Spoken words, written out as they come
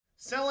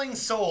Selling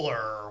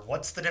solar.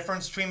 What's the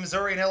difference between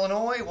Missouri and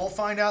Illinois? We'll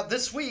find out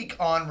this week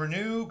on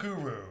Renew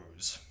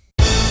Gurus.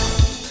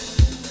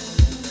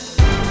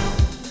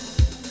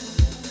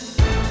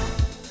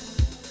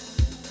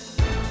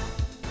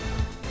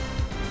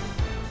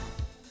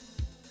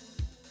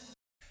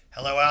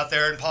 Hello out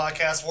there in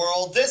podcast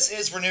world. This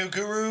is Renew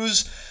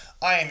Gurus.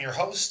 I am your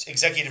host,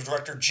 Executive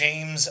Director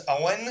James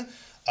Owen.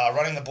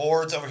 Running the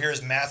boards over here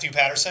is Matthew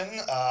Patterson.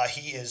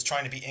 He is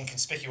trying to be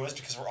inconspicuous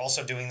because we're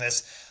also doing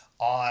this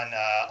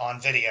on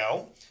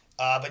video.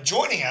 But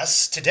joining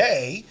us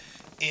today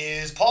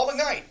is Paul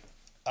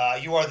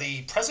McKnight. You are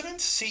the president,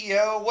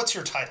 CEO. What's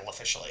your title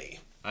officially?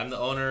 I'm the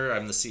owner.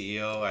 I'm the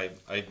CEO.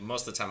 I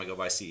most of the time I go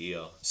by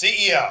CEO.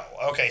 CEO.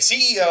 Okay,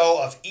 CEO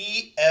of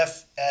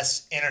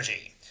EFS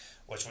Energy,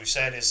 which we've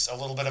said is a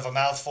little bit of a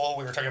mouthful.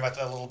 We were talking about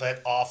that a little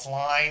bit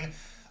offline.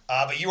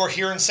 But you are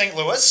here in St.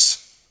 Louis.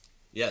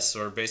 Yes, so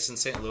we're based in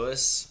St.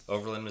 Louis,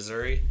 Overland,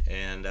 Missouri,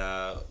 and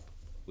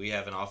we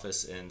have an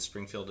office in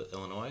Springfield,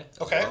 Illinois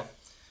as well.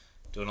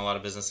 Doing a lot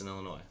of business in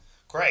Illinois.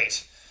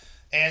 Great.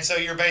 And so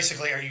you're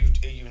basically, are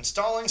you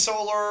installing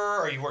solar?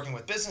 Are you working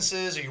with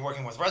businesses? Are you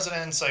working with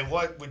residents? Like,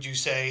 what would you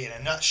say in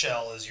a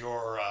nutshell is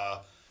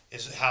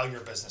is how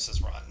your business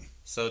is run?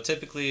 So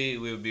typically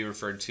we would be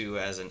referred to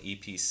as an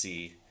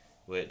EPC,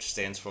 which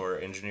stands for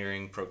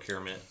Engineering,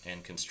 Procurement,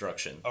 and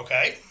Construction.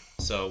 Okay.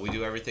 So we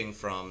do everything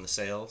from the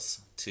sales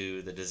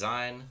to the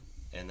design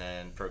and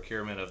then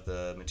procurement of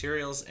the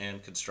materials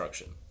and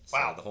construction.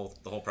 Wow. So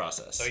the whole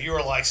process. So you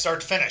were like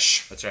start to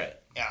finish. That's right.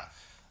 Yeah.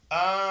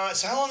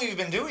 So how long have you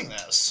been doing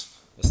this?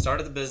 I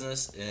started the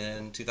business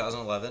in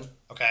 2011.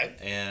 Okay.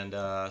 And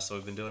so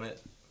we've been doing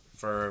it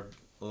for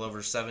a little over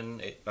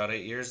about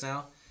 8 years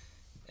now.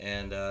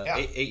 And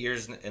 8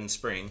 years in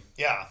spring.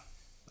 Yeah.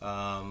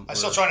 I'm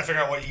still trying to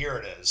figure out what year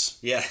it is.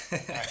 Yeah.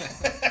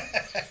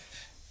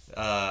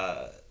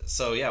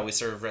 So yeah, we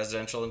serve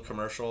residential and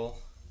commercial,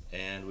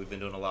 and we've been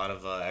doing a lot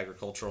of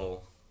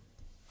agricultural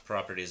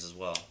properties as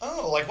well.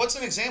 Oh, like what's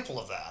an example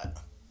of that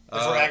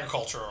for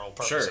agricultural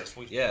purposes?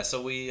 Sure. Yeah,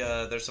 so we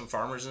there's some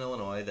farmers in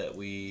Illinois that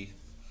we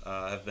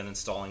have been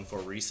installing for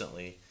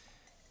recently,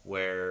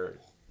 where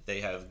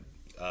they have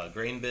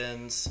grain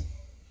bins,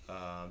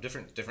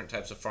 different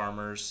types of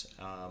farmers,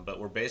 but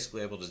we're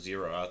basically able to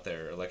zero out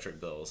their electric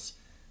bills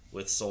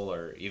with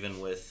solar, even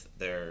with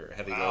their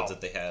heavy loads that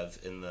they have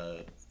in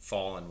the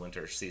fall and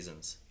winter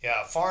seasons.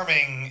 Yeah,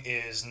 farming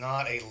is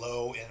not a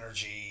low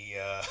energy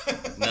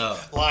no.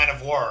 line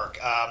of work.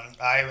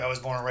 I was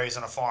born and raised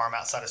on a farm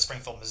outside of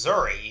Springfield,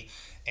 Missouri,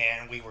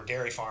 and we were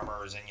dairy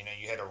farmers, and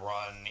you had to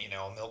run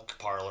a milk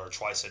parlor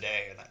twice a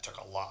day, and that took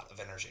a lot of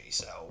energy.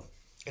 So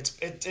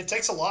it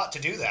takes a lot to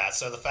do that.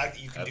 So the fact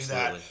that you can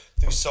Absolutely. do that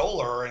through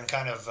solar and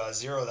kind of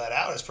zero that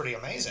out is pretty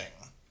amazing.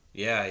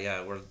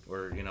 Yeah,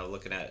 we're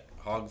looking at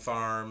hog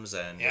farms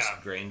and just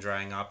grain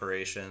drying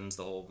operations,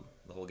 the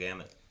whole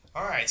gamut.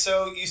 All right,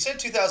 so you said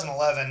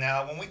 2011.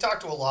 Now, when we talk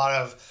to a lot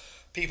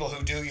of people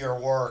who do your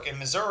work in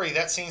Missouri,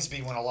 that seems to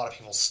be when a lot of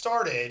people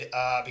started.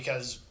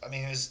 Because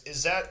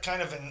is that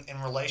kind of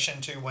in relation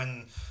to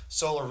when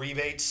solar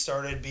rebates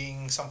started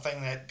being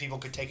something that people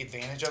could take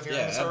advantage of here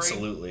in Missouri? Yeah,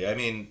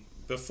 absolutely.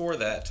 Before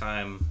that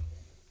time,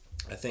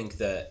 I think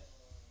that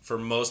for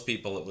most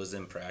people it was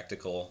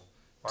impractical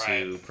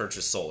to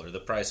purchase solar. The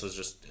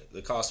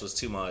cost was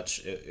too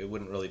much. It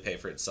wouldn't really pay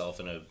for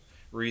itself in a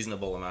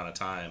reasonable amount of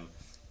time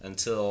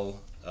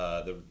until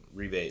the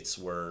rebates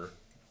were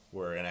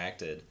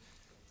enacted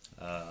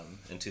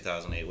in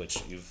 2008,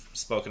 which you've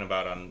spoken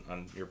about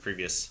on your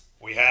previous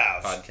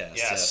podcast.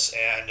 Yes.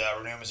 And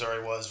Renew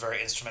Missouri was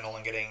very instrumental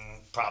in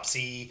getting Prop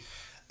C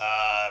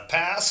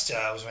passed. We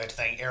have to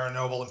thank Aaron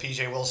Noble and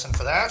PJ Wilson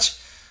for that.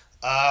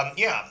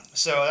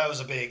 So that was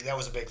a big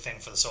thing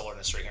for the solar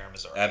industry here in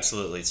Missouri.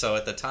 Absolutely. So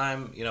at the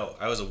time,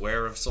 I was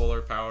aware of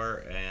solar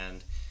power,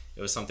 and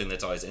it was something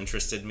that's always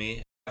interested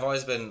me. I've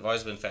always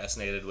been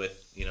fascinated with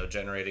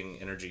generating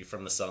energy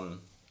from the sun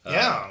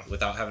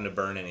without having to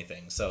burn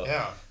anything. So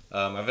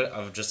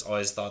I've just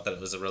always thought that it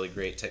was a really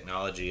great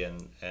technology,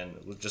 and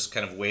just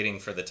kind of waiting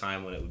for the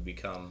time when it would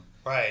become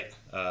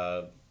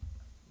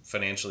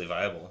financially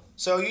viable.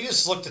 So you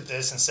just looked at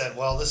this and said,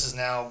 well, this is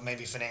now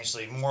maybe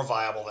financially more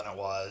viable than it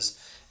was,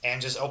 and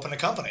just opened a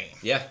company.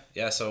 Yeah.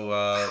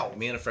 So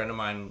me and a friend of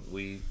mine,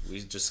 we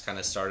just kind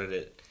of started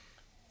it.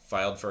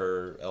 Filed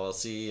for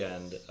LLC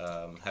and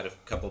had a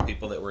couple of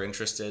people that were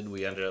interested.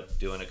 We ended up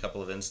doing a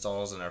couple of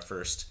installs in our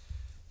first,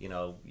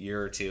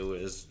 year or two.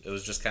 It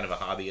was just kind of a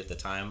hobby at the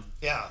time.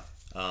 Yeah.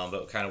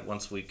 But kind of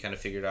once we kind of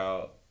figured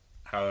out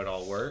how it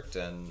all worked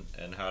and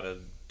how to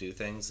do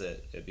things,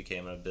 it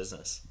became a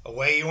business.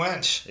 Away you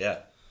went. Yeah.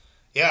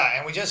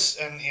 Yeah,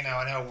 and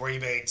I know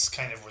rebates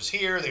kind of was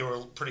here. They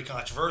were pretty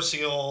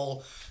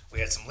controversial. We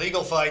had some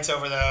legal fights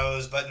over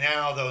those, but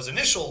now those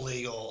initial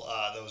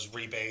those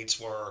rebates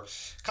were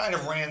kind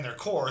of ran their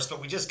course,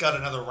 but we just got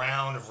another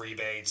round of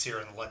rebates here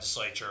in the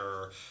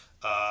legislature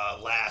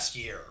last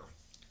year.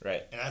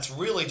 Right. And that's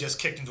really just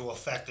kicked into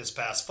effect this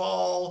past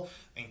fall.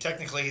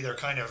 Technically, they're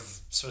kind of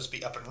supposed to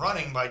be up and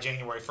running by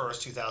January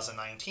 1st,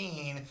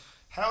 2019.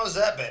 How has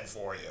that been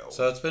for you?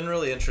 So it's been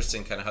really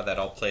interesting kind of how that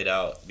all played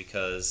out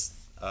because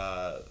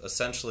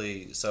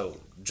essentially, so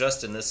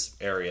just in this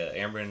area,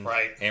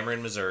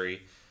 Ameren,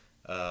 Missouri,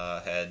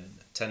 had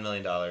 $10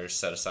 million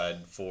set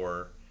aside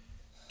for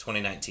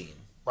 2019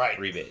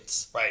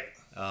 rebates. Right.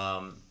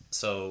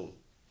 So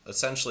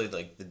essentially,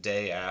 like the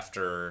day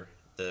after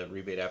the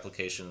rebate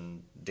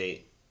application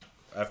date,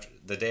 after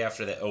the day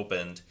after they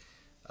opened,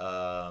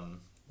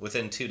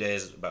 within 2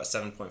 days, about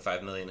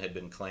 7.5 million had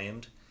been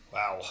claimed.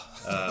 Wow.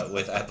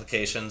 With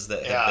applications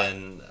that had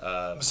been.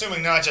 I'm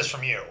assuming not just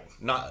from you.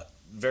 Not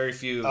very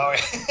few. Oh.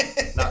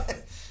 Not,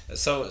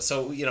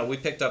 so we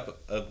picked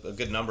up a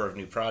good number of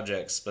new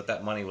projects, but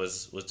that money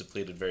was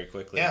depleted very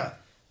quickly. Yeah.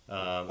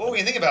 Well, when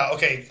you think about,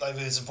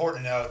 it's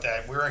important to note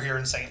that we're here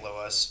in St.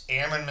 Louis.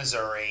 Ameren,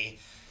 Missouri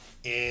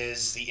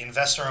is the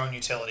investor-owned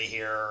utility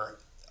here.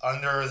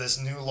 Under this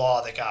new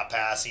law that got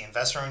passed, the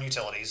investor-owned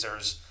utilities,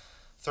 there's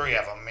 3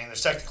 of them. I mean,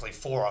 there's technically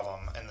 4 of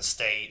them in the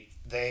state.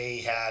 They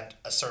had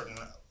a certain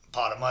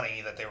pot of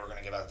money that they were going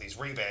to give out these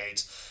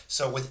rebates.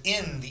 So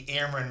within the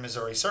Ameren,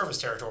 Missouri service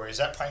territory, is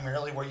that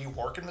primarily where you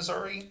work in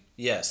Missouri?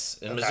 Yes.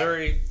 In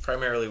Missouri,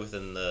 primarily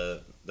within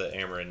the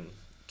Ameren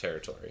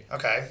territory.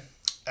 Okay.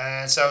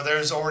 And so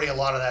there's already a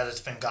lot of that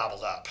that's been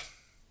gobbled up.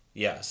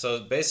 Yeah.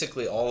 So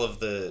basically all of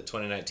the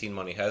 2019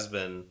 money has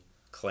been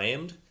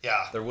claimed.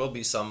 Yeah. There will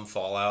be some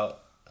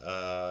fallout,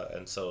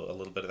 and so a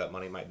little bit of that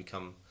money might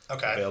become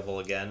available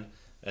again.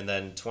 And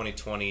then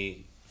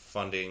 2020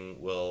 funding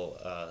will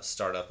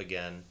start up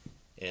again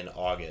in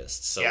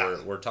August.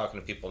 So we're talking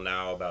to people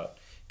now about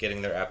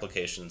getting their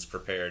applications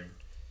prepared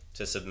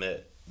to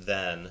submit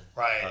then.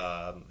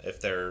 Right. If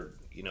they're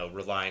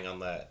relying on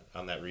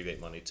that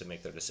rebate money to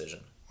make their decision.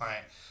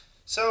 Right.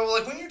 So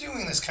like when you're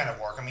doing this kind of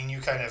work, I mean,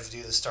 you kind of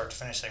do the start to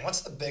finish thing.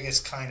 What's the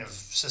biggest kind of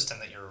system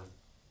that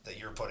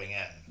you're putting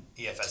in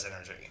EFS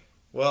Energy?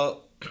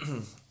 Well,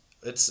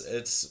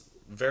 it's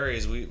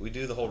varies. We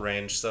do the whole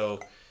range. So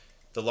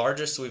the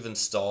largest we've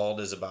installed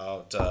is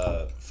about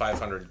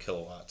 500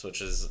 kilowatts,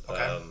 which is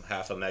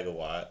half a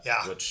megawatt.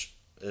 Yeah. Which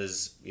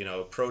is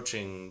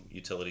approaching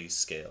utility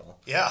scale.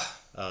 Yeah.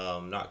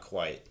 Not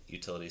quite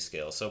utility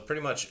scale. So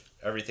pretty much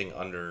everything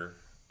under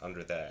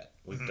that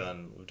we've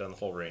done the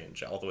whole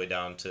range all the way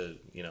down to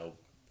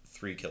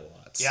 3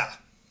 kilowatts. Yeah.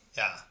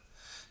 Yeah.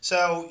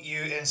 So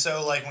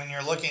like when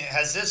you're looking,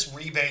 has this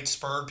rebate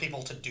spurred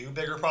people to do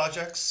bigger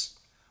projects,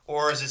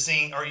 or are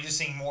you just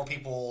seeing more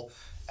people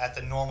at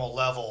the normal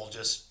level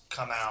just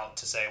come out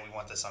to say we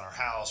want this on our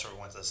house or we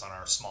want this on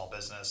our small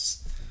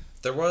business?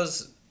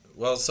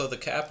 So the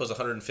cap was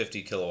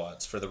 150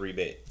 kilowatts for the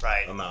rebate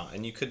amount,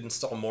 and you could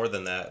install more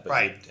than that,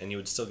 but you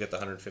would still get the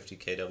 150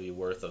 kW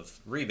worth of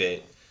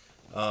rebate.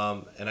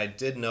 And I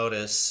did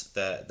notice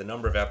that the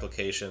number of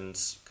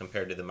applications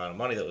compared to the amount of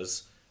money that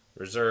was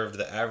reserved,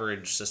 the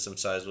average system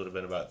size would have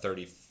been about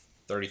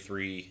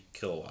 33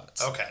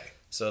 kilowatts. Okay.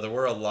 So there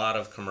were a lot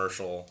of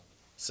commercial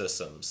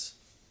systems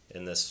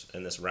in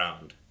this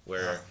round,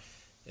 where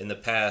in the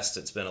past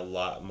it's been a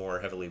lot more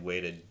heavily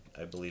weighted,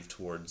 I believe,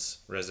 towards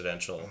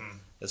residential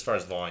as far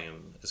as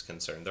volume is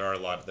concerned. There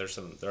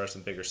are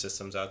some bigger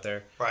systems out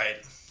there. Right.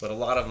 But a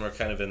lot of them are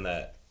kind of in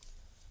that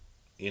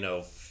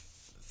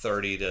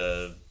 30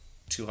 to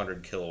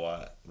 200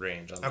 kilowatt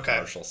range on the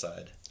commercial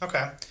side.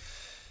 Okay.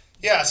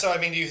 Yeah, so I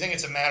mean, do you think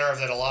it's a matter of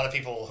that a lot of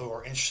people who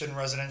are interested in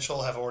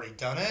residential have already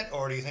done it,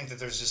 or do you think that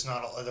there's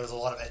a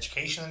lot of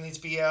education that needs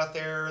to be out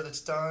there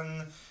that's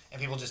done, and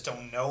people just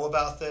don't know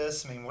about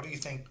this? I mean, what do you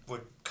think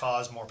would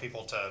cause more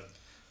people to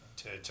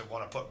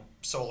want to put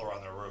solar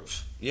on their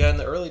roofs? Yeah, in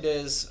the early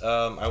days,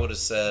 I would have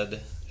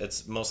said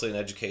it's mostly an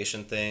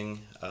education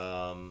thing,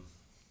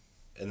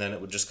 and then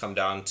it would just come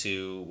down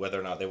to whether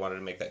or not they wanted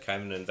to make that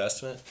kind of an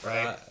investment or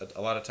not.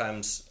 A lot of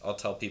times, I'll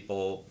tell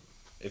people,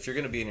 if you're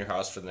going to be in your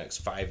house for the next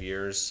 5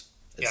 years,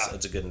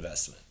 it's a good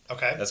investment.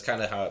 Okay. That's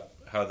kind of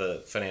how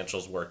the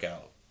financials work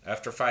out.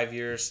 After 5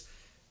 years,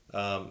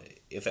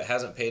 if it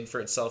hasn't paid for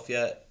itself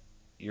yet,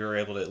 you're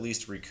able to at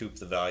least recoup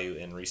the value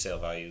in resale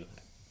value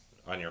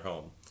on your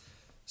home.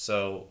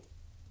 So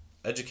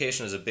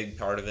education is a big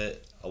part of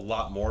it. A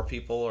lot more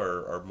people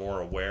are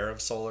more aware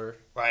of solar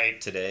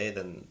today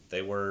than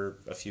they were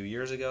a few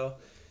years ago.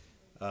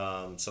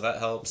 So that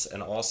helps.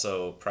 And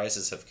also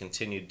prices have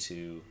continued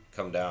to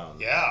come down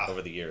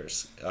over the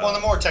years. Well, the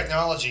more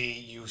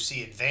technology you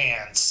see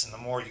advance and the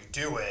more you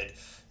do it,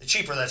 the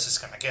cheaper that's just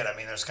going to get. I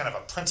mean, there's kind of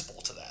a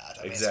principle to that.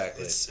 I mean,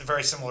 exactly. It's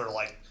very similar to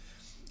like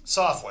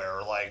software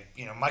or like,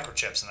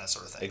 microchips and that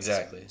sort of thing.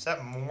 Exactly. Is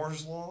that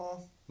Moore's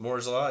Law?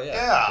 Moore's Law,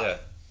 Yeah.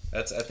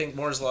 I think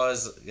Moore's Law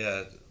is,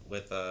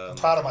 with... I'm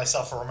proud of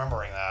myself for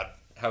remembering that.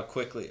 How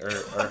quickly, or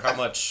how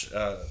much...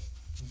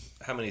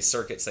 how many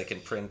circuits they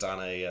can print on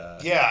a...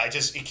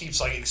 it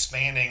keeps like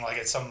expanding like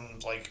at some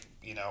like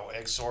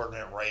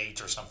exorbitant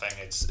rate or something.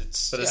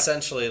 It's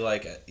essentially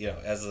like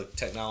as the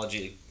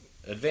technology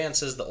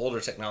advances, the older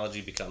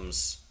technology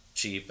becomes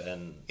cheap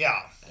and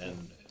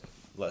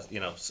less,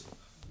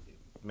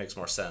 makes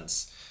more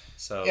sense.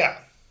 So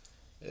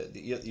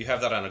you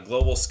have that on a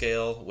global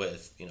scale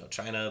with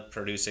China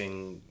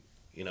producing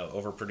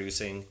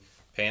overproducing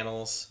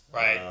panels,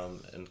 right,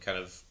 and kind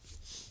of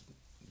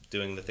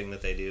doing the thing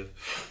that they do.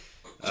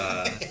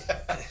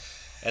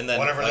 And then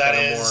whatever like that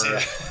on a is, more,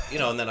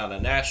 yeah. and then on a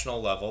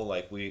national level,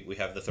 like we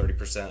have the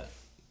 30%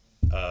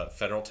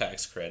 federal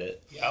tax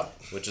credit, Yep.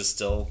 which is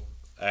still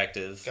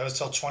active. Goes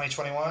till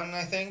 2021,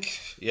 I think.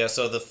 Yeah,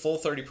 so the full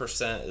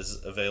 30%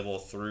 is available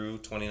through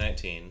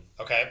 2019,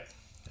 Okay.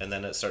 and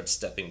then it starts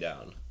stepping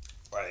down.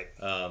 Right.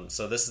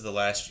 So this is the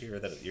last year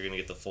that you're going to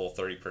get the full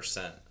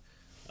 30%.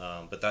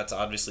 But that's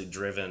obviously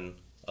driven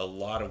a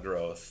lot of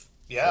growth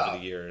over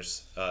the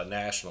years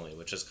nationally,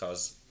 which has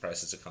caused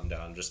prices to come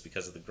down just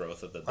because of the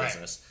growth of the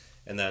business.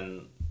 Right. And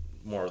then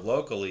more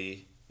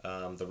locally,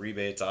 the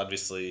rebates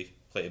obviously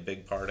play a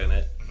big part in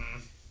it. Mm-hmm.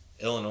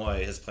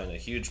 Illinois has played a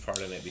huge part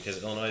in it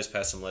because Illinois has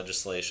passed some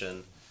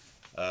legislation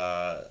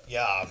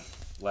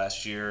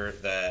last year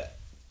that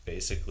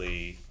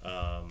basically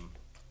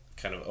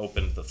kind of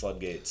opened the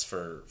floodgates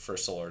for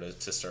solar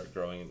to start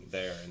growing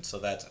there. And so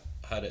that's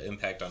had an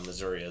impact on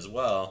Missouri as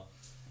well,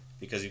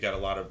 because you've got a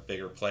lot of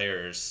bigger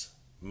players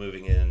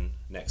moving in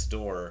next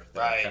door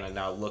that are kind of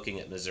now looking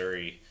at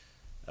Missouri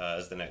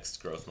as the next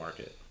growth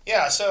market.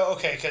 Yeah, so,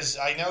 okay, because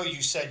I know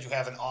you said you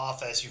have an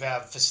office, you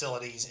have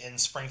facilities in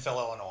Springfield,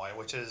 Illinois,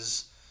 which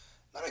is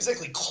not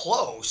exactly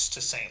close to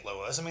St.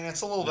 Louis. I mean,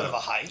 it's a little bit of a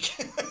hike.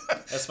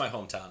 That's my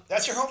hometown.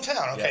 That's your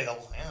hometown, okay. Yeah.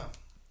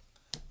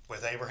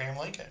 With Abraham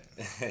Lincoln.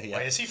 Yeah.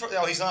 Wait, is he from?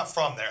 Oh, he's not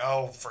from there.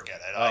 Oh,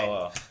 forget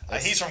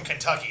it. He's from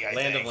Kentucky, I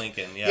Land think. of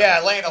Lincoln, yeah. Yeah,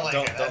 Land of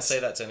Lincoln. Don't say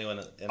that to anyone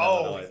in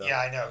Illinois, though.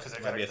 Yeah, I know, because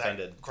they've got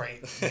that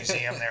great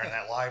museum there in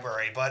that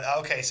library. But,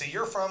 okay, so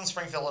you're from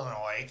Springfield,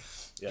 Illinois.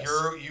 Yes.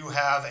 You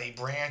have a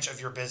branch of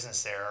your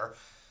business there.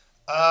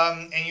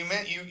 And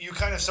you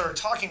kind of started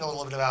talking a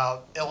little bit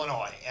about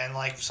Illinois and,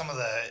 like, some of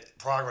the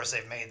progress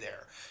they've made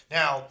there.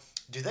 Now,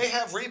 do they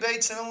have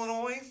rebates in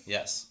Illinois?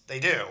 Yes. They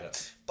do.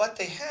 Yes. But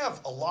they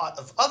have a lot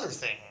of other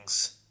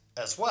things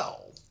as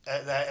well,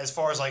 as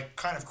far as, like,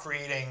 kind of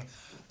creating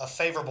a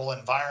favorable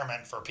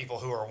environment for people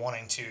who are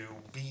wanting to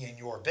be in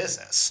your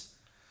business.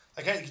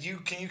 Like, can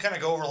you kind of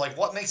go over, like,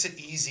 what makes it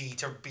easy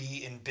to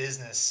be in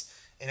business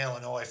in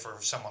Illinois for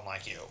someone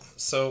like you?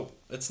 So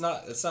it's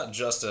not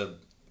just a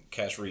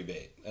cash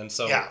rebate, and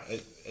so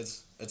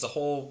it's a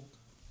whole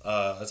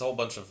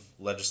bunch of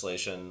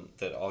legislation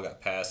that all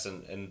got passed,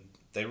 and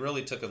they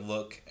really took a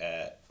look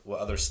at what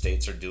other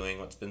states are doing,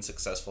 what's been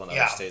successful in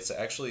other states, to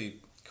actually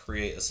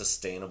create a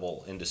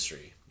sustainable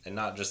industry and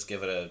not just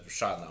give it a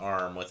shot in the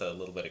arm with a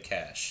little bit of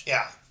cash.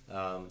 Yeah.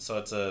 So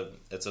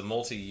it's a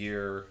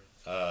multi-year.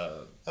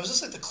 Was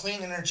this like the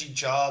Clean Energy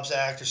Jobs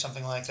Act or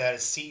something like that?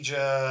 It's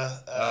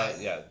CEJA.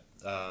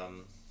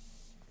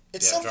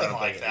 It's something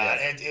like that.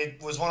 Yeah.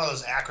 It was one of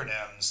those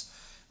acronyms,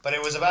 but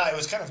it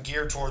was kind of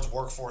geared towards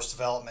workforce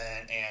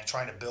development and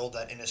trying to build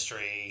that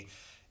industry.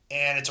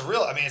 And it's a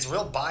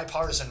real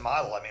bipartisan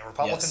model. I mean,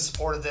 Republicans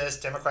supported this,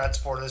 Democrats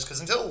supported this, because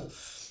until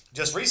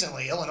just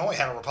recently, Illinois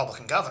had a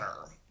Republican governor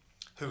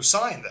who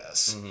signed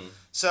this. Mm-hmm.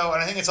 So,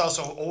 and I think it's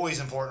also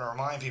always important to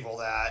remind people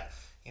that,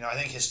 I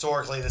think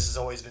historically this has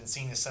always been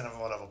seen as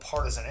somewhat of a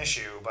partisan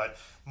issue, but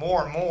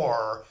more and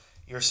more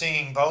you're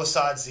seeing both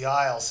sides of the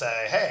aisle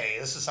say, hey,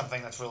 this is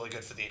something that's really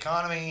good for the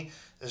economy,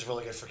 this is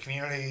really good for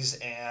communities,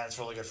 and it's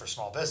really good for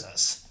small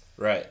business.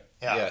 Right.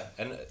 Yeah.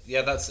 And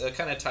that's it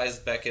kind of ties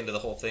back into the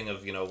whole thing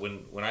of,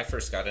 when I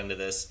first got into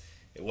this,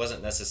 it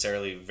wasn't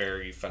necessarily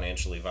very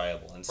financially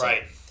viable. And so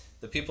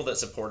the people that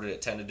supported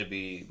it tended to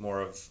be more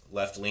of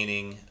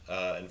left-leaning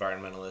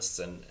environmentalists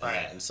and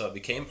that. And so it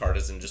became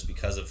partisan just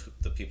because of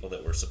the people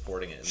that were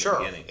supporting it in the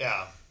beginning.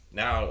 Yeah.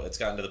 Now it's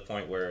gotten to the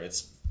point where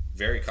it's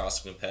very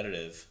cost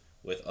competitive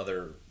with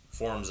other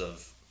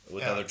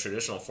other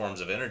traditional forms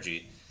of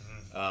energy.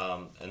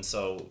 And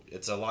so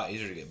it's a lot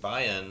easier to get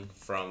buy-in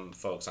from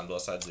folks on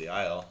both sides of the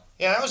aisle.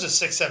 Yeah, that was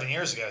just 6-7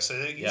 years ago. So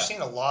you've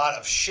seen a lot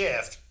of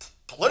shift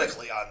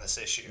politically on this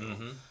issue.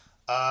 Mm-hmm.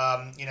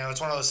 It's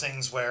one of those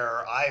things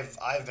where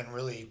I've been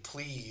really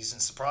pleased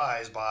and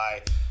surprised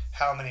by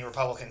how many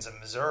Republicans in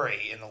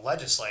Missouri in the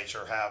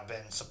legislature have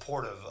been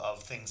supportive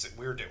of things that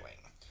we're doing.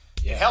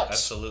 Yeah, it helps.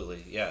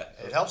 Absolutely. Yeah,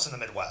 it helps in the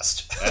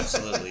Midwest.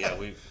 Absolutely. Yeah,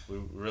 we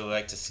really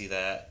like to see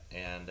that,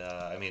 and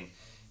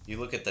you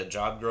look at the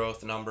job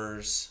growth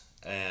numbers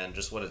and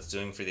just what it's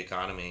doing for the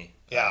economy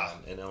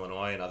in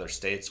Illinois and other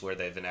states where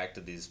they've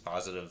enacted these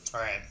positive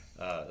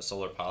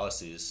solar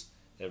policies.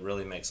 It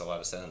really makes a lot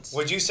of sense.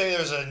 Would you say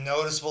there's a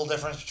noticeable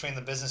difference between the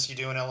business you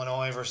do in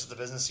Illinois versus the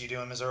business you do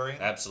in Missouri?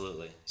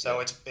 Absolutely.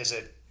 So is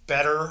it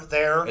better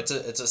there? It's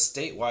a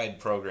statewide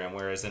program,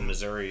 whereas in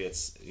Missouri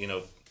it's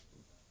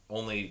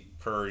only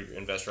per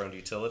investor-owned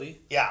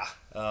utility. Yeah.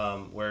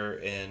 Where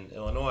in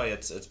Illinois,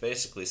 it's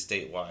basically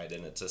statewide,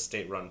 and it's a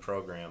state-run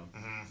program.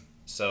 Mm-hmm.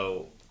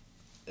 So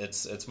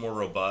it's more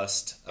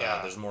robust.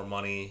 There's more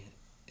money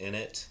in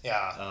it.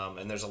 Yeah.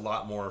 And there's a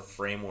lot more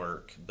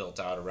framework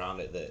built out around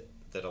it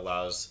that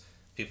allows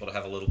people to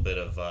have a little bit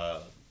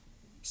of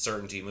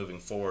certainty moving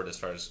forward as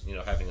far as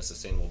having a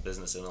sustainable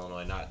business in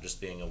Illinois, not just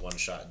being a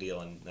one-shot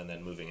deal and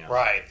then moving out.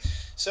 Right.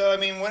 So I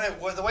mean,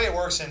 the way it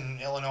works in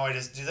Illinois,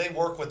 do they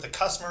work with the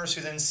customers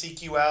who then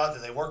seek you out?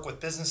 Do they work with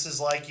businesses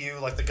like you,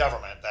 like the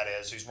government that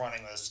is, who's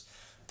running this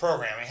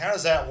program? I mean, how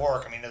does that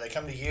work? I mean, do they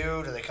come to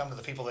you? Do they come to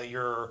the people that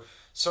you're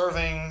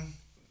serving?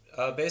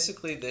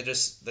 Basically,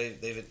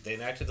 they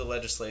enacted the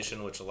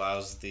legislation which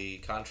allows the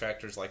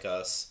contractors like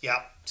us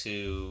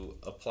to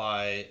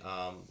apply.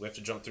 We have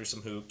to jump through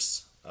some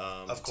hoops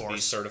to be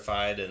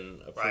certified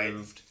and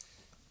approved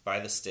by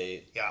the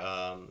state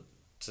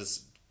to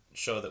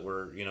show that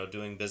we're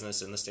doing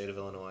business in the state of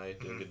Illinois,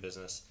 doing good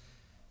business.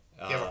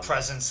 You have a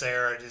presence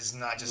there. It is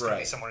not just going to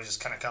be someone who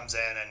just kind of comes in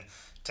and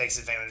takes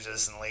advantage of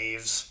this and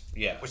leaves.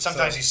 Yeah, which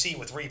sometimes you see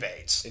with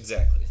rebates.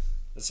 Exactly.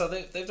 So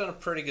they've done a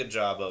pretty good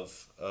job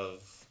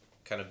of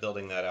kind of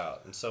building that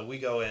out, and so we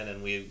go in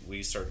and we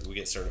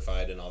get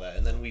certified and all that,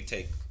 and then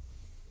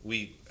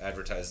we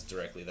advertise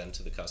directly then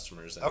to the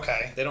customers. And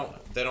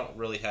they don't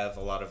really have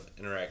a lot of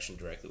interaction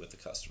directly with the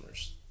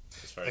customers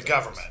as far as the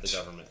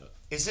government.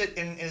 Is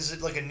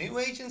it like a new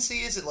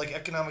agency? Is it like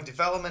economic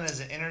development? Is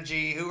it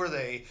energy? Who are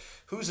they?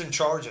 Who's in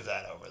charge of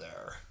that over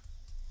there?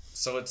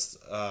 So it's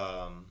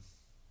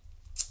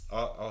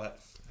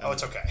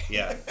it's okay.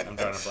 Yeah, I'm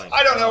drawing a blank.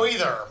 I don't know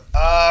either.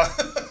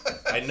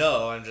 I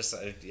know. I'm just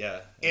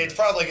It's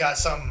probably got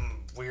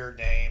some weird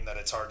name that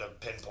it's hard to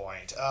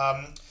pinpoint.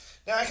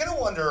 Now I kind of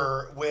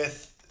wonder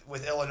with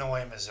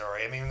Illinois and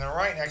Missouri. I mean, they're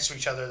right next to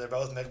each other. They're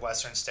both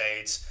Midwestern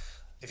states.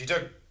 If you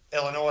took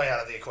Illinois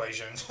out of the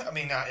equation, I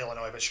mean not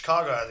Illinois, but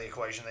Chicago out of the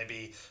equation, they'd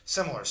be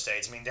similar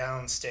states. I mean,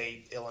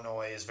 downstate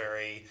Illinois is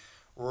very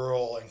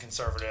rural and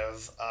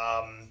conservative.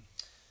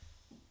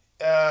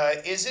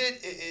 Is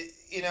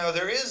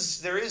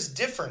it there is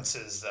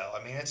differences though.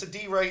 I mean, it's a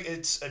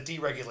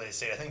deregulated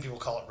state. I think people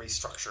call it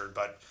restructured,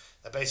 but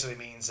that basically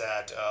means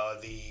that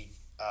the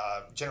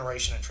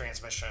generation and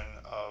transmission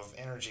of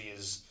energy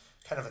is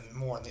kind of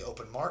more in the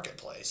open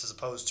marketplace as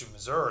opposed to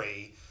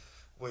Missouri,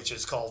 which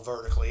is called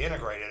vertically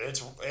integrated.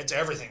 It's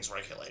everything's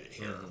regulated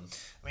here.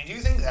 I mean, do you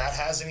think that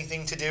has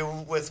anything to do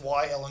with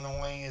why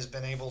Illinois has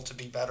been able to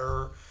be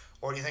better,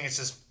 or do you think it's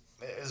just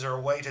is there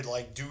a way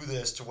to do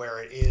this to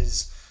where it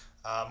is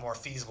more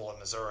feasible in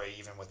Missouri,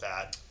 even with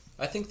that?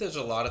 I think there's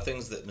a lot of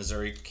things that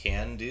Missouri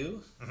can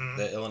do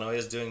that Illinois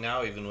is doing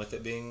now, even with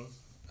it being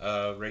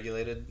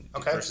regulated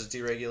versus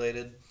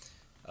deregulated.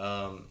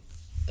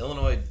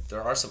 Illinois,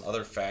 there are some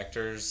other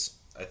factors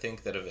I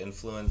think that have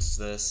influenced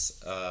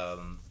this.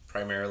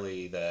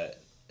 Primarily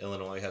that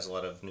Illinois has a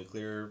lot of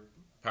nuclear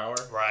power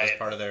as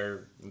part of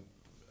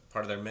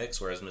their mix,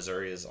 whereas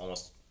Missouri is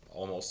almost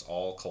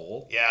all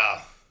coal.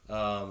 Yeah.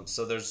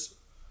 So there's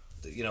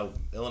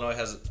Illinois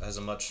has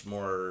a much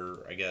more,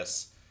 I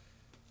guess,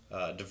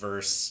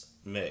 diverse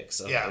mix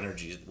of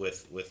energy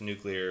with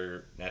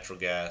nuclear, natural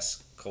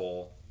gas,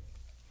 coal,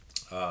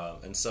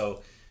 and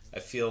so I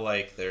feel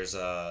like there's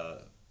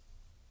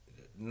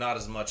not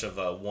as much of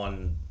a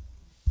one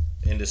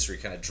industry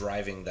kind of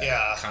driving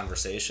that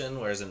conversation,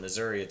 whereas in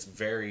Missouri it's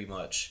very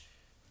much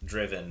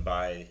driven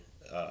by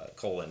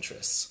coal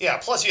interests. Yeah,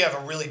 plus you have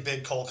a really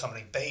big coal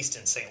company based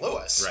in St.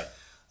 Louis,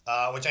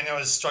 which I know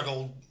has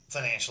struggled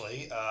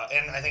financially,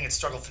 and I think it's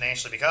struggled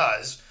financially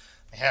because,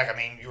 heck, I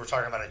mean, you were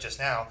talking about it just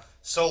now,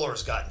 solar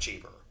has gotten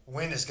cheaper,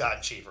 wind has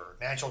gotten cheaper,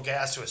 natural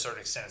gas to a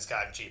certain extent has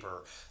gotten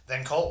cheaper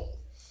than coal,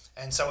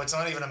 and so it's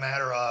not even a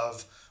matter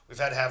of we've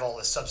had to have all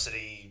this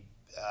subsidy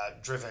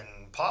driven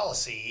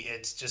policy.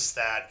 It's just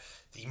that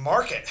the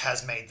market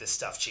has made this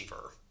stuff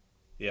cheaper.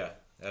 Yeah,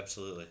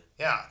 absolutely.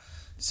 Yeah.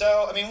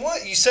 So, I mean,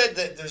 what you said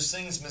that there's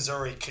things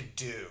Missouri could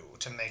do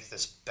to make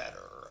this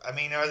better. I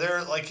mean, are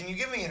there can you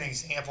give me an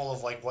example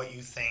of what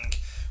you think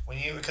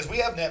because we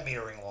have net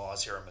metering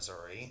laws here in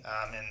Missouri,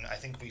 and I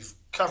think we've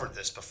covered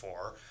this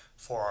before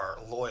for our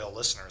loyal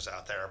listeners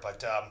out there,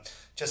 but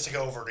just to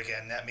go over it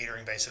again, net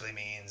metering basically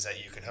means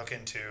that you can hook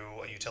into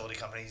a utility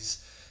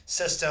company's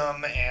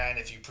system, and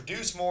if you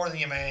produce more than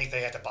you make,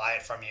 they have to buy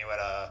it from you at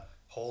a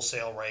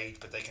wholesale rate,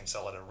 but they can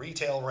sell it at a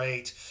retail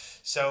rate.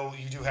 So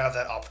you do have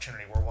that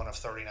opportunity. We're one of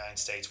 39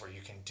 states where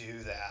you can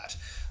do that.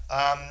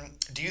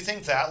 Do you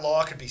think that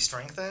law could be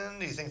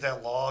strengthened? Do you think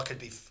that law could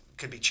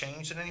be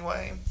changed in any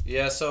way?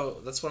 Yeah,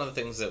 so that's one of the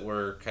things that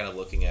we're kind of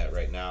looking at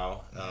right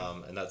now,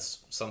 and that's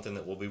something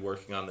that we'll be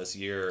working on this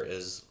year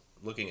is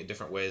looking at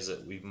different ways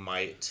that we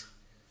might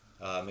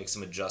make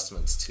some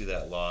adjustments to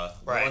that law.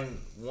 Right.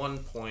 One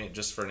point,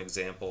 just for an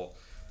example,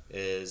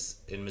 is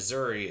in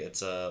Missouri,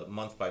 it's a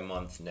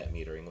month-by-month net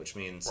metering, which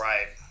means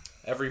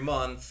every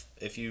month,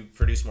 if you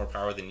produce more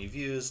power than you've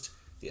used,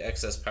 the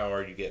excess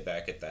power you get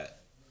back at that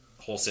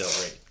wholesale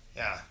rate.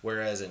 Yeah.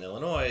 Whereas in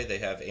Illinois, they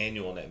have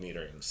annual net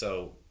metering.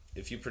 So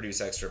if you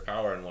produce extra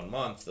power in 1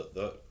 month,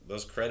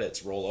 those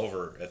credits roll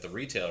over at the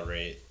retail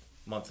rate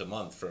month to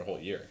month for a whole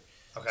year.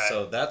 Okay.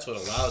 So that's what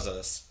allows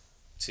us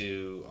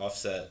to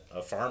offset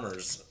a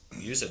farmer's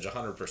usage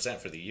 100%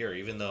 for the year,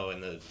 even though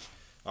in the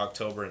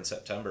October and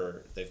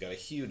September they've got a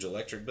huge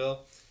electric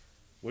bill.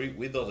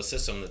 We build a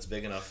system that's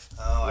big enough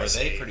Oh, where I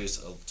see. they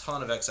produce a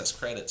ton of excess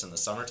credits in the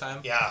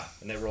summertime. Yeah.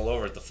 And they roll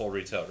over at the full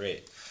retail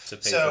rate to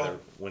pay So- for their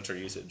winter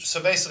usage.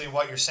 So basically,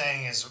 what you're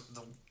saying is,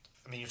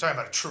 you're talking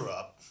about a true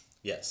up.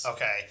 Yes.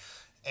 Okay.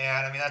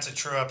 And I mean, that's a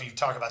true up. You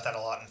talk about that a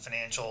lot in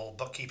financial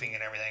bookkeeping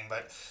and everything.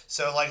 But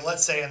so, like,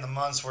 let's say in the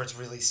months where it's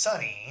really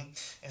sunny,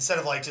 instead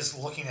of like just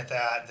looking at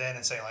that then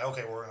and saying, like,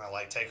 okay, we're going to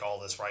like take all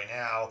this right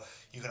now,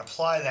 you can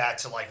apply that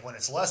to like when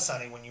it's less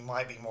sunny, when you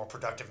might be more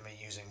productive and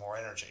be using more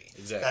energy.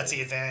 Exactly. That's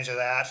the advantage of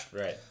that.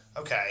 Right.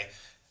 Okay.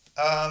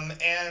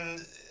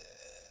 And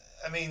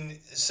I mean,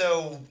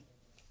 so,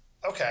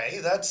 okay,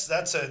 that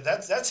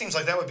seems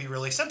like that would be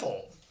really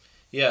simple.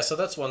 Yeah, so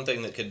that's one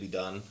thing that could be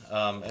done.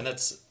 And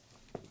it's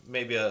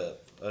maybe a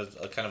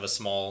kind of a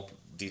small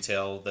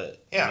detail that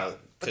Yeah,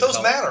 but could those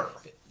help. matter.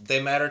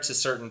 They matter to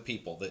certain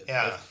people. That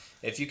Yeah.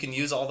 if you can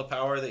use all the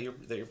power that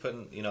you're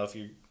putting,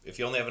 if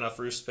you only have enough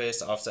roof space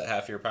to offset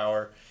half your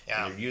power,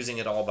 Yeah. and you're using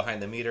it all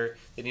behind the meter,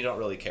 then you don't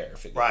really care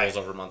if it Right. rolls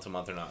over month to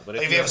month or not. But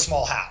Like if you have a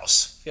small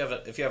house.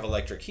 if you have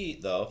electric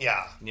heat though,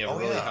 Yeah. and you have Oh,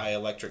 a really yeah. high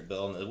electric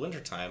bill in the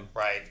wintertime,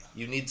 Right.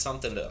 you need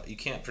something you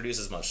can't produce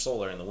as much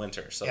solar in the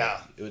winter. So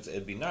Yeah.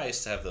 it'd be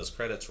nice to have those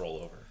credits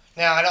roll over.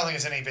 Now, I don't think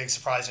it's any big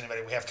surprise to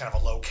anybody. We have kind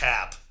of a low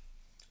cap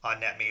on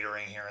net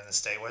metering here in the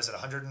state. What is it,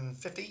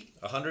 150?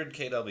 100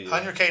 kW.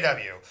 100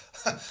 kW.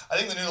 I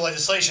think the new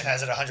legislation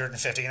has it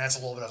 150, and that's a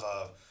little bit of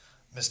a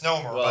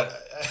misnomer. Well,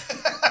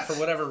 but for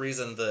whatever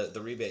reason, the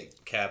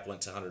rebate cap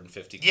went to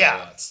 150 Yeah.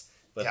 kilowatts.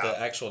 But Yeah. the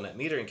actual net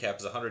metering cap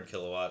is 100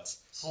 kilowatts.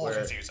 it's a little where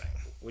confusing.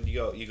 When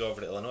you go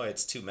over to Illinois,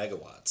 it's 2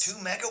 megawatts. 2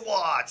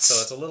 megawatts.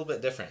 So it's a little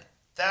bit different.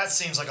 That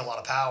seems like a lot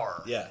of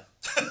power. Yeah.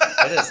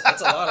 It is.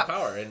 That's a lot of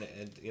power, and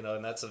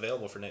that's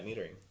available for net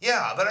metering.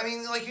 Yeah, but I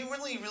mean, like, you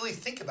really, really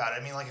think about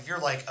it. I mean, like, if you're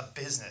like a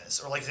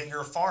business or like that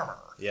you're a farmer.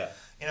 Yeah.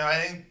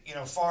 I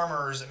think,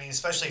 farmers, I mean,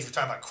 especially if you're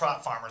talking about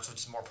crop farmers, which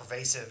is more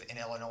pervasive in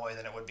Illinois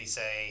than it would be,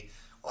 say,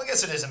 well, I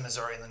guess it is in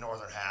Missouri in the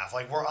northern half.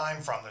 Like, where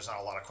I'm from, there's not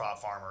a lot of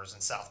crop farmers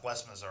in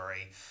southwest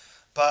Missouri.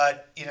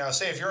 But,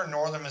 say if you're in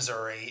northern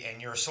Missouri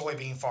and you're a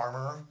soybean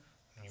farmer,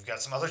 and you've got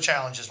some other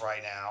challenges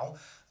right now,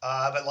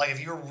 but, like,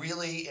 if you're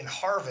really in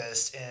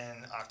harvest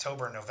in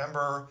October and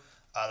November,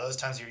 those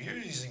times you're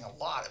using a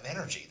lot of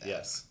energy then.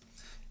 Yes.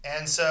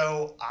 And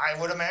so I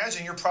would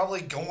imagine you're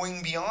probably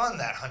going beyond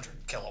that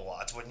 100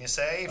 kilowatts, wouldn't you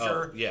say?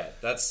 Yeah.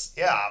 That's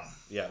Yeah.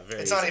 yeah.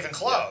 Very. It's not easy. even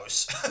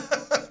close.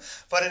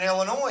 But in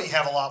Illinois, you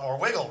have a lot more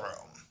wiggle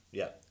room.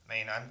 Yeah. I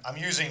mean, I'm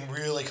using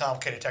really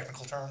complicated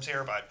technical terms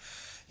here, but,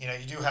 you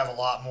do have a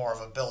lot more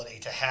of ability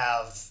to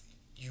have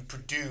you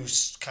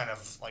produce kind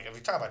of, like, if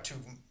you talk about 2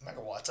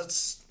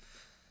 megawatts,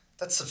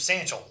 that's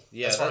substantial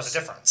as far as the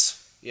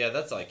difference. Yeah,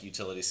 that's like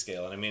utility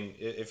scale. And I mean,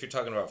 if you're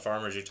talking about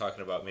farmers, you're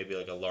talking about maybe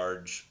like a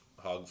large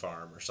hog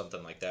farm or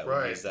something like that.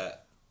 Right. Would use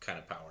that kind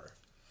of power.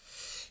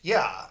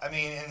 Yeah, I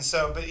mean, and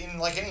so, but in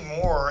like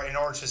anymore, in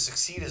order to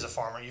succeed as a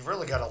farmer, you've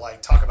really got to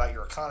like talk about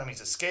your economies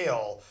of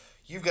scale.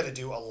 You've got to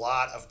do a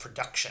lot of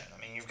production.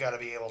 I mean, you've got to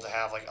be able to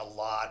have like a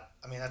lot.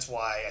 I mean, that's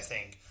why I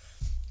think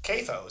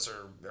CAFOs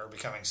are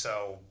becoming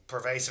so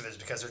pervasive, is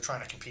because they're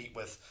trying to compete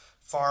with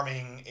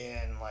farming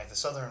in like the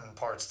southern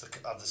parts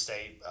of the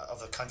state, of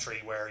the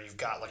country, where you've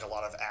got like a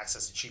lot of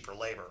access to cheaper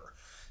labor.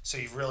 So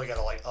you've really got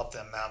to like up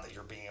the amount that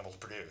you're being able to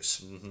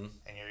produce, and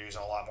you're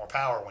using a lot more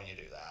power when you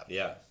do that.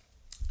 Yeah.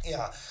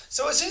 Yeah.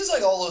 So it seems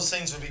like all those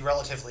things would be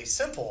relatively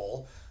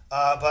simple,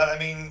 but I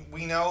mean,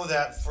 we know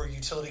that for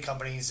utility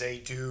companies, they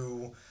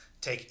do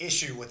take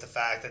issue with the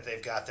fact that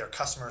they've got their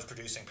customers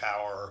producing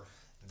power.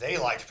 They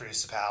like to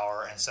produce the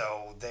power, and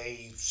so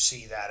they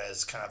see that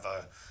as kind of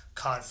a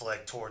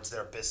conflict towards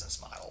their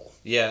business model.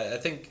 Yeah, I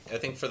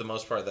think for the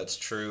most part that's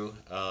true,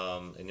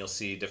 and you'll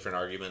see different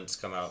arguments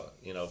come out,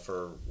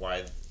 for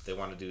why they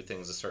want to do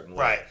things a certain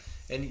way. Right.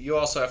 And you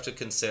also have to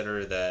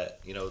consider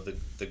that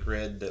the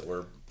grid that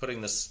we're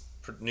putting this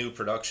new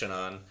production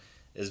on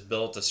is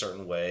built a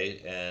certain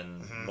way,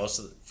 and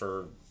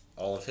for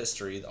all of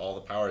history, all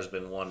the power has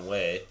been one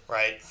way,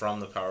 Right. from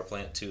the power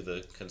plant to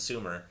the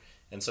consumer.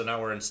 And so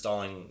now we're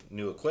installing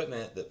new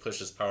equipment that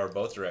pushes power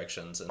both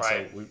directions, and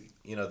Right.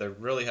 so there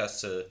really has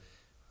to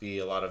be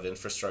a lot of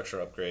infrastructure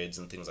upgrades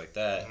and things like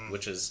that,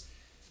 which is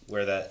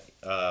where that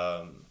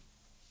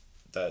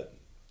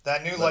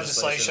New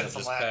legislation that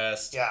from just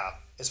passed, yeah,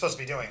 it's supposed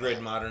to be doing grid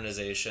that.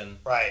 modernization,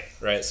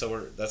 Right.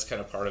 So that's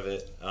kind of part of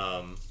it.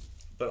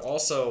 But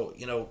also,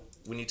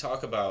 when you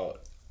talk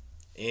about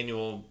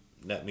annual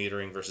net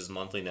metering versus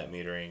monthly net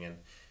metering, and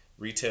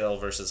retail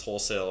versus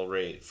wholesale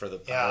rate for the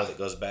power that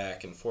goes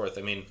back and forth,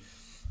 I mean,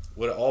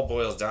 what it all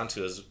boils down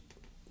to is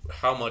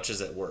how much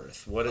is it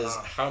worth?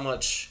 How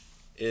much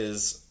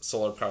is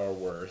solar power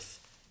worth?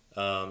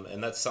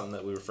 And that's something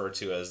that we refer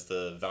to as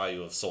the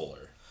value of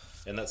solar.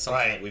 And that's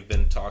something that we've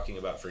been talking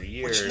about for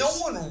years. Which no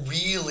one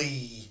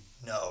really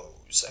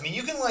knows. I mean,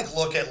 you can like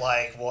look at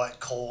like what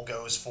coal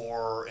goes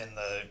for in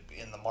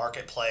the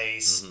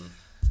marketplace.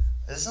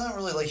 It's not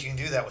really like you can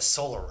do that with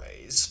solar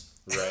arrays.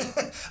 Right.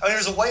 I mean,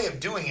 there's a way of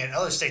doing it, and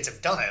other states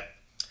have done it.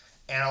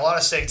 And a lot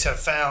of states have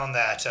found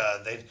that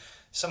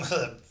some of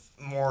the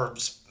more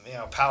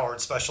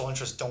powered special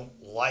interests don't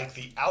like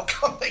the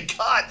outcome they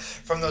got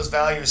from those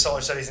value of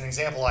solar studies. An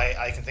example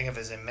I can think of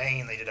is in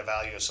Maine, they did a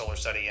value of solar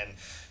study, and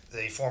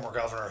the former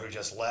governor who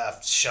just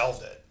left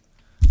shelved it.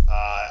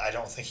 I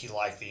don't think he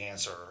liked the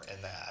answer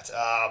in that.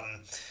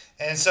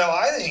 And so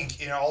I think,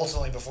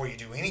 ultimately before you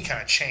do any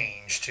kind of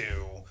change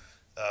to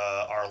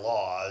our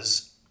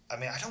laws,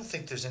 I don't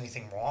think there's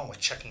anything wrong with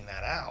checking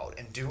that out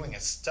and doing a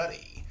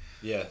study.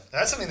 Yeah.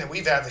 That's something that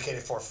we've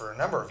advocated for a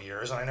number of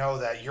years. And I know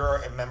that you're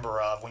a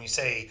member of, when you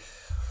say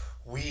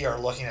we are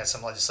looking at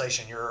some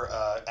legislation, you're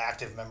an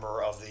active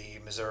member of the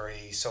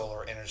Missouri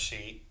Solar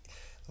Energy.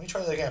 Let me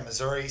try that again.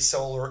 Missouri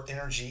Solar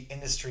Energy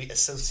Industry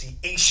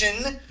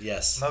Association.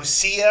 Yes.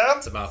 MOSIA.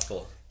 It's a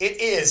mouthful.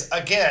 It is.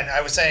 Again,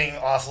 I was saying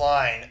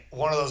offline,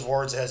 one of those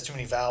words that has too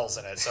many vowels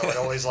in it. So it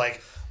always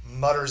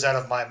mutters out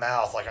of my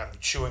mouth like I'm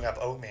chewing up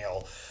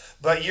oatmeal.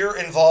 But you're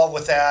involved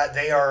with that.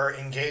 They are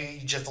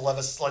engaged at the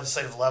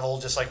legislative level,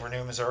 just like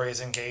Renew Missouri is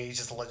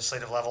engaged at the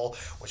legislative level,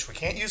 which we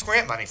can't use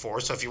grant money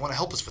for. So if you want to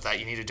help us with that,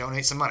 you need to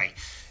donate some money.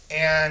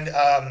 And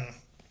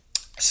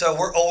so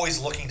we're always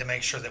looking to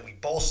make sure that we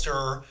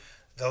bolster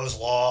those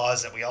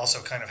laws, that we also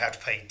kind of have to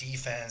play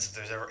defense if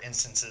there's ever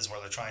instances where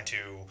they're trying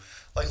to,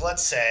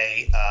 let's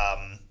say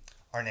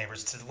our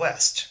neighbors to the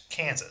west,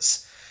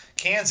 Kansas.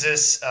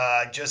 Kansas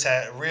just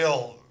had a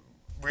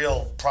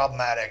real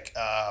problematic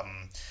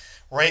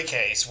rate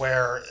case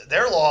where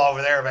their law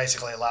over there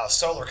basically allows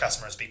solar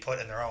customers to be put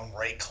in their own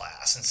rate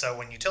class. And so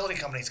when utility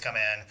companies come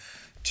in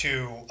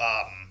to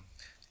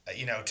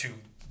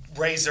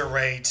raise their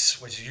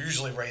rates, which is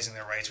usually raising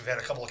their rates, we've had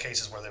a couple of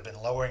cases where they've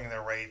been lowering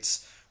their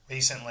rates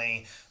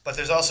recently, but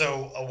there's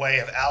also a way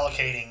of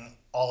allocating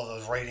all of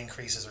those rate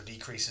increases or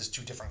decreases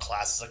to different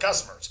classes of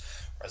customers.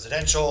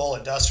 Residential,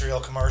 industrial,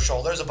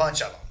 commercial, there's a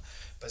bunch of them.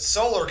 But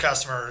solar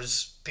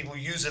customers, people who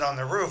use it on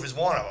their roof, is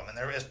one of them. And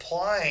they're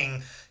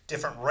applying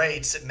different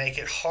rates that make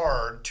it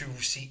hard to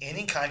see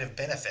any kind of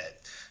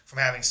benefit from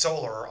having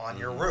solar on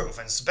your roof.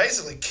 And it's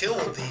basically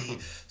killed the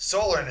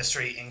solar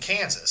industry in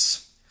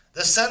Kansas,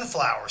 the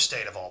sunflower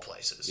state of all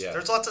places. Yeah.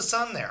 There's lots of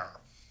sun there.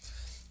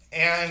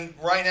 And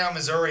right now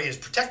Missouri is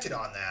protected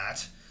on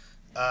that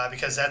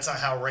because that's not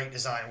how rate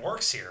design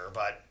works here.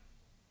 But,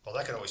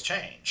 that could always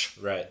change.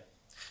 Right.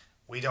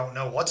 We don't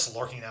know what's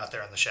lurking out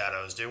there in the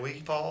shadows, do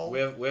we, Paul? We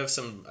have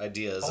some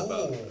ideas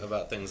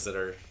about things that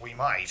are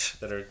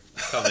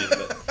coming,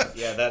 but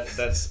yeah,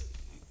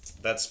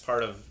 that's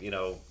part of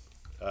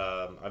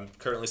I'm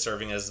currently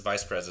serving as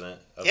vice president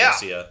of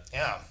MOSIA.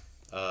 Yeah.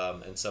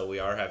 And so we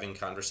are having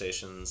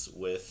conversations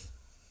with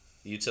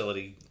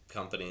utility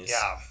companies.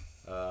 Yeah.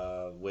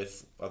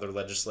 With other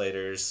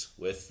legislators,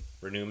 with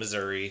Renew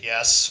Missouri.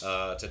 Yes.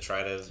 To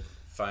try to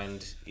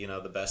find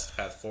the best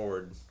path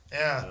forward.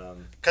 Yeah,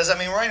 because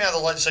right now the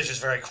legislature is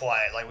very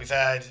quiet. We've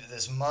had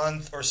this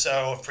month or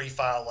so of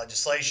pre-filed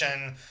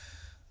legislation.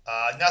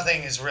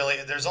 Nothing is really.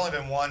 There's only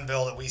been one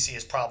bill that we see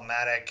as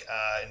problematic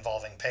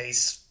involving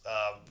PACE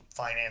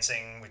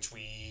financing, which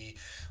we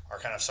are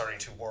kind of starting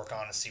to work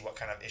on to see what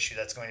kind of issue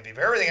that's going to be.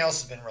 But everything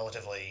else has been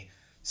relatively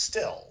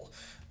still.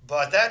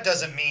 But that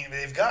doesn't mean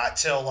they've got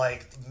till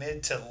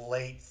mid to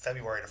late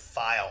February to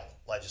file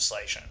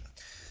legislation.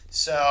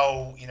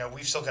 So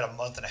we've still got a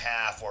month and a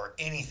half where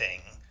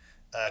anything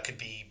could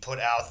be put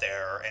out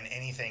there, and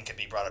anything could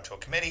be brought up to a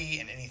committee,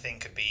 and anything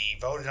could be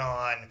voted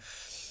on.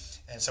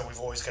 And so we've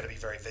always got to be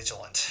very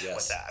vigilant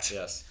with that.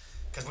 Yes.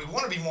 Because we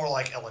want to be more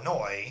like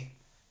Illinois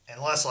and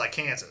less like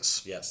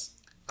Kansas. Yes.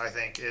 I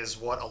think is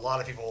what a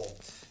lot of people,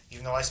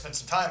 even though I spent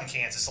some time in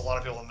Kansas, a lot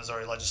of people in the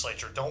Missouri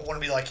legislature don't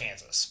want to be like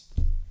Kansas.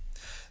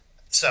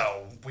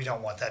 So we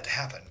don't want that to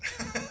happen.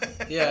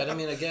 Yeah, and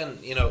again,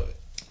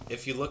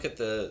 if you look at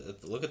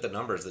the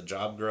numbers, the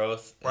job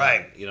growth,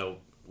 right?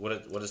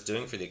 What it's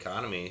doing for the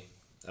economy.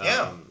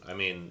 Yeah.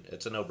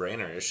 It's a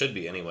no-brainer. It should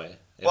be anyway.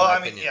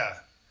 Well, yeah.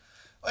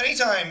 Well,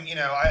 anytime,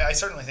 I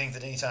certainly think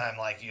that anytime,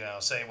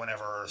 say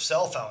whenever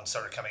cell phones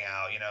started coming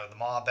out, the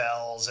Ma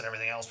Bells and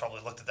everything else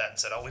probably looked at that and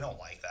said, oh, we don't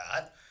like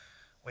that.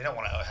 We don't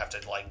want to have to,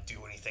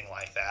 do anything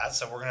like that.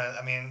 So we're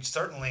going to,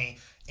 certainly,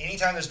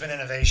 anytime there's been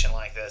innovation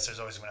like this, there's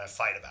always been a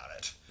fight about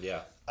it.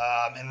 Yeah.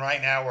 And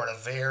right now we're at a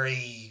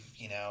very,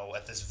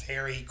 at this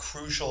very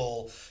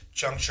crucial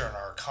juncture in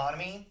our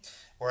economy.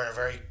 We're at a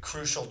very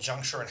crucial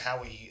juncture in how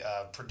we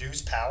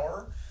produce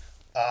power,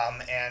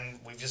 and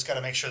we've just got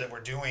to make sure that we're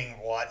doing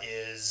what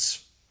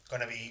is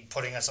going to be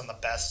putting us on the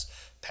best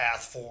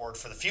path forward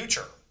for the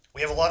future. We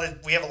have a lot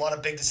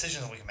of big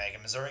decisions we can make,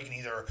 and Missouri can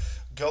either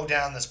go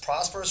down this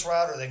prosperous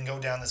route or they can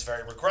go down this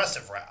very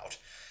regressive route.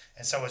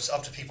 And so it's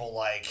up to people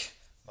like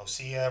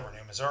MOSIA,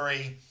 Renew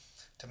Missouri,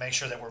 to make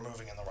sure that we're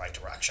moving in the right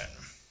direction.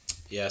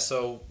 Yeah.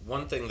 So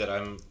one thing that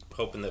I'm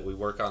hoping that we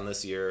work on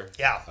this year,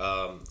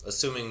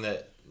 assuming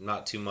that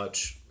not too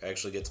much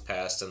actually gets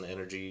passed on the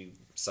energy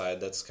side.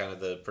 That's kind of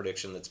the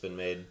prediction that's been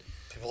made.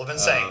 People have been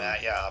saying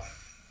that, yeah.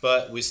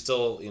 But we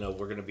still,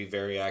 we're going to be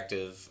very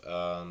active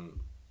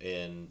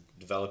in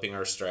developing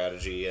our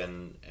strategy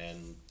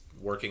and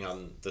working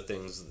on the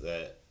things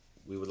that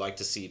we would like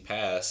to see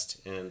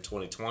passed in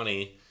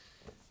 2020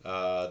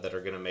 that are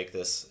going to make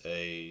this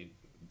a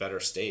better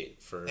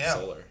state for Yeah.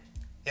 solar.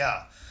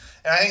 Yeah,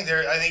 and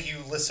I think you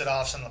listed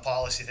off some of the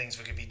policy things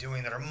we could be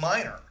doing that are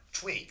minor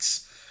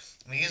tweaks.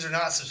 I mean, these are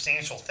not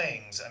substantial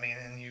things. I mean,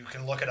 and you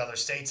can look at other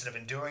states that have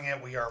been doing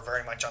it. We are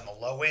very much on the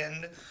low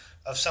end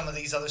of some of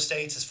these other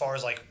states as far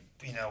as like,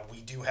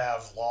 we do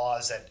have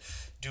laws that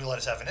do let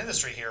us have an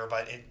industry here,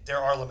 but there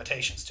are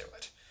limitations to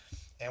it.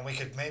 And we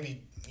could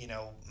maybe,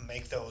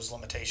 make those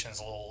limitations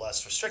a little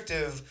less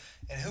restrictive,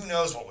 and who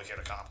knows what we could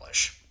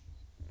accomplish.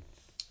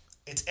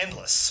 It's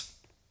endless.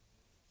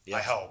 Yeah.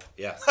 I hope.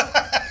 Yeah.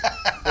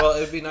 Well,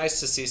 it would be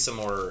nice to see some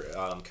more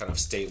kind of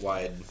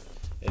statewide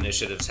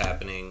initiatives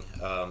happening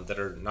that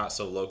are not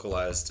so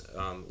localized.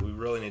 We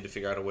really need to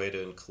figure out a way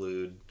to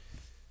include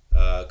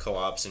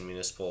co-ops and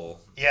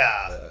municipal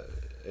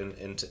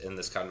in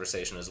this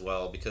conversation as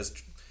well, because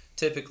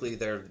typically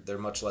they're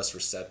much less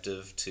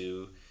receptive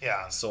to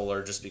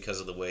solar just because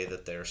of the way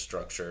that they're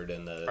structured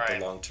and the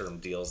long-term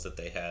deals that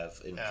they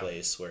have in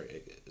place where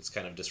it's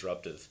kind of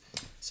disruptive.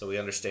 So we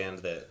understand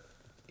that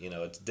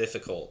it's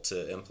difficult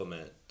to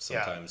implement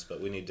sometimes, but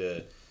we need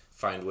to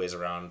find ways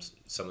around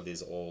some of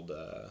these old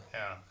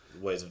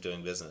ways of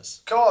doing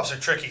business. Co-ops are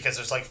tricky because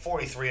there's like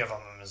 43 of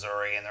them in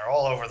Missouri, and they're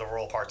all over the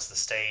rural parts of the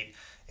state.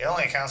 It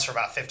only accounts for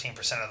about 15%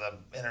 of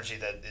the energy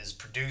that is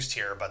produced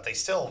here, but they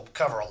still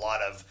cover a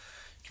lot of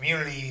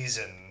communities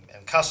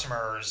and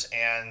customers,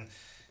 and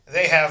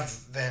they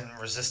have been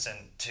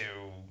resistant to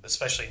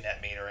especially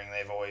net metering.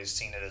 They've always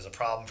seen it as a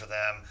problem for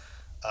them.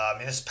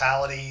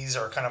 Municipalities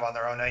are kind of on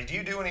their own. Now, do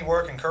you do any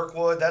work in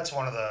Kirkwood? That's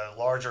one of the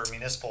larger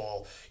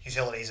municipal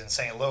utilities in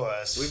St.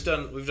 Louis. We've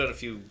done a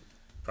few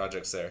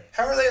projects there.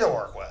 How are they to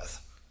work with?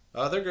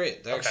 They're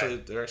great. They're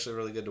actually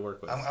really good to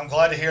work with. I'm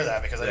glad to hear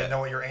that because I didn't know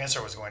what your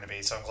answer was going to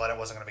be, so I'm glad it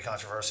wasn't going to be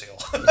controversial.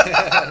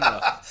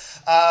 Because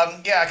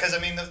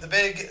the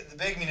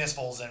big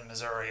municipals in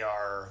Missouri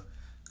are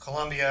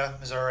Columbia,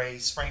 Missouri,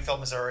 Springfield,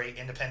 Missouri,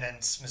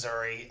 Independence,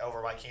 Missouri,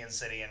 over by Kansas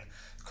City, and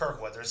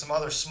Kirkwood. There's some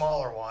other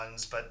smaller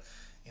ones, but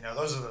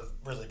those are the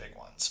really big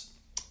ones.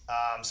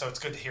 So it's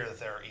good to hear that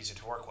they're easy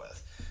to work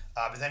with.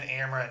 But then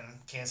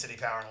Ameren, Kansas City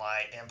Power and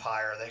Light,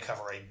 Empire, they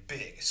cover a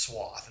big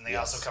swath. And they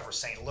also cover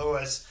St.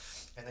 Louis,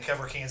 and they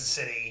cover Kansas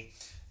City.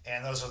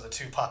 And those are the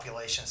two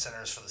population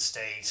centers for the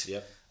state.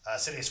 Yep.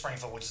 City of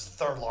Springfield, which is the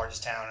third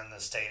largest town in the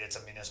state, it's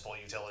a municipal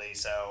utility.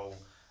 So,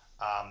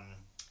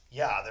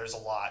 there's a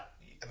lot.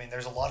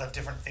 There's a lot of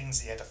different things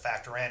that you have to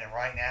factor in. And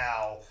right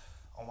now,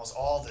 almost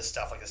all this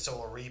stuff, like the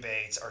solar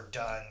rebates, are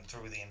done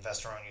through the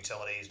investor-owned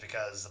utilities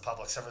because the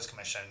Public Service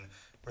Commission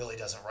really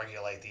doesn't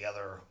regulate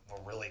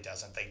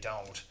they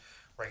don't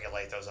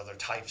regulate those other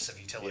types of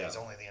utilities,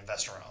 only the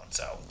investor-owned.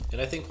 So,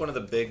 and I think one of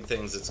the big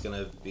things that's going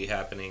to be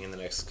happening in the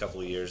next couple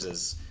of years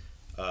is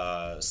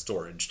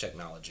storage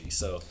technology.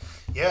 So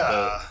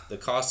the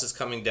cost is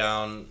coming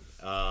down.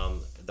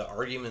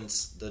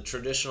 The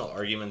traditional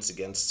arguments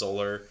against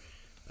solar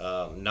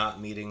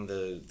not meeting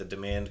the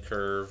demand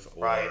curve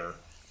or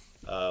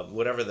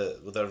whatever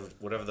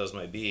those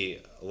might be,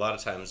 a lot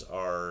of times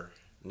are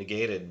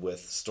negated with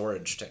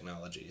storage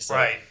technology.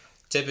 So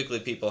typically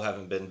people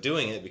haven't been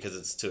doing it because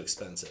it's too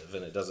expensive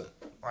and it doesn't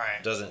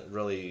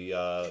really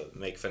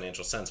make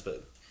financial sense.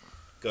 But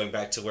going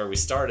back to where we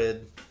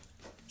started,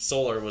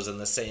 solar was in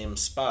the same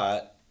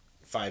spot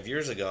 5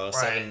 years ago,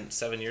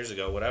 7 years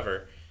ago,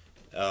 whatever,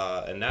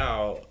 and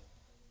now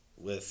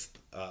with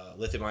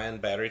lithium-ion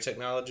battery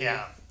technology,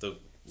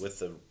 with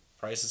the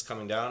prices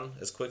coming down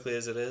as quickly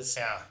as it is,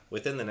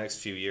 within the next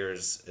few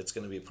years, it's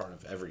going to be part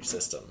of every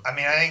system.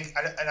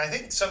 I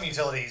think some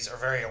utilities are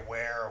very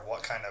aware of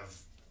what kind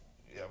of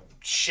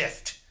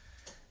shift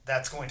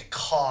that's going to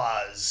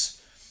cause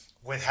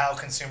with how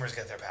consumers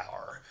get their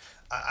power.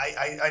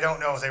 I don't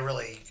know if they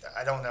really,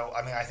 I don't know.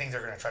 I think they're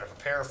going to try to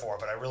prepare for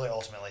it, but I really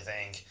ultimately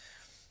think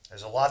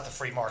there's a lot the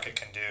free market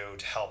can do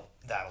to help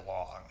that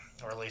along.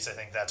 Or at least I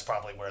think that's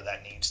probably where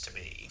that needs to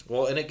be.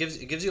 Well, and it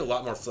gives you a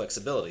lot more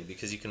flexibility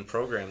because you can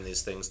program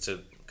these things to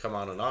come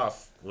on and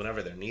off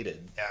whenever they're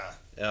needed.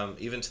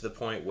 Even to the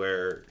point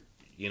where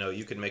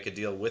you can make a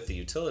deal with the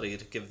utility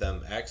to give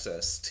them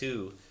access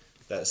to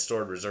that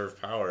stored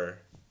reserve power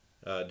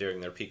during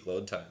their peak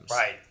load times.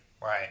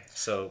 Right.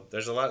 So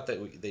there's a lot that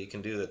you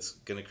can do that's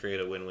going to create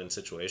a win-win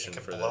situation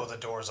for them. Blow the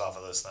doors off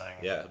of this thing.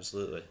 Yeah,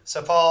 absolutely.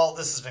 So, Paul,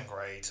 this has been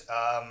great.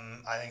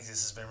 I think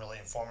this has been really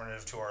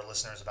informative to our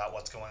listeners about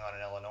what's going on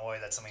in Illinois.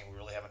 That's something we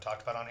really haven't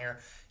talked about on here.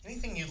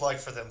 Anything you'd like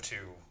for them to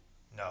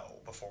know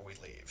before we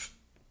leave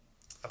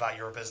about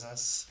your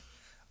business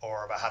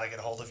or about how to get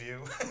a hold of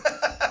you?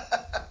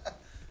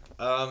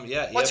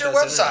 What's your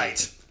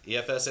website?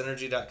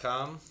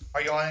 EFSenergy.com.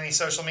 Are you on any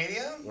social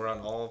media? We're on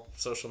all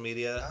social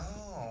media.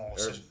 Oh.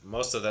 Or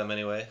most of them,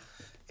 anyway.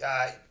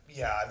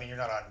 You're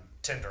not on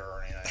Tinder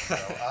or anything.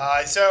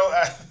 So,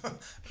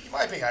 you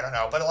might be. I don't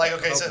know. But,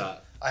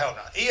 Not. I hope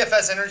not.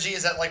 EFS Energy,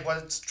 is that like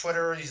what's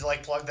Twitter? You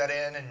plug that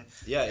in? And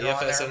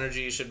EFS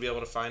Energy, you should be able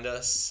to find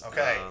us.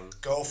 Okay.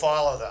 Go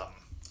follow them.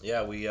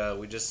 Yeah, we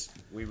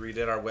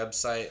redid our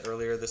website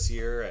earlier this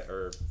year,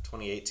 or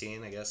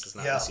 2018, I guess. It's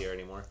not this year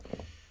anymore.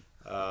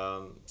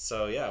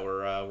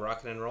 We're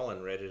rocking and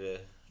rolling, ready to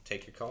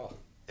take your call.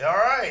 All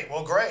right.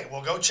 Well, great.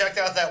 Well, go check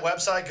out that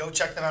website. Go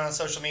check them out on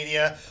social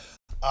media.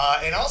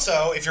 And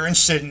also, if you're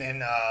interested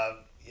in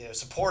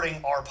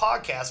supporting our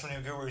podcast,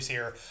 Renew Gurus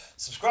here,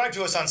 subscribe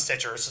to us on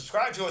Stitcher,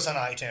 subscribe to us on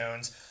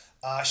iTunes,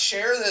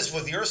 share this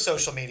with your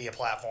social media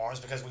platforms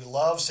because we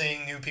love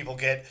seeing new people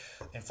get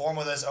informed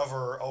with us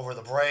over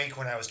the break.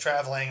 When I was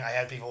traveling, I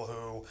had people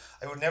who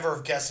I would never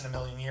have guessed in a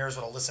million years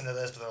would have listened to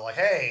this, but they're like,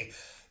 hey,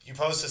 you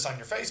post this on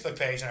your Facebook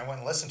page, and I went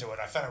and listened to it.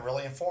 I found it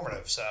really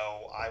informative, so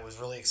I was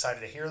really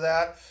excited to hear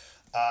that.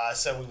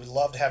 So we would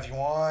love to have you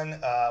on.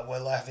 We'd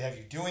love to have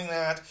you doing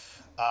that.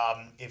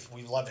 If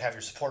we'd love to have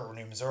your support at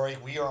Renew Missouri,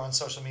 we are on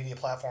social media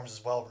platforms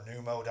as well,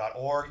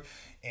 renewmo.org.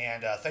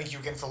 And thank you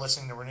again for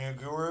listening to Renew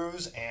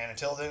Gurus. And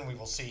until then, we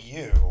will see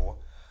you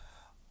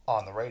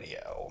on the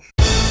radio.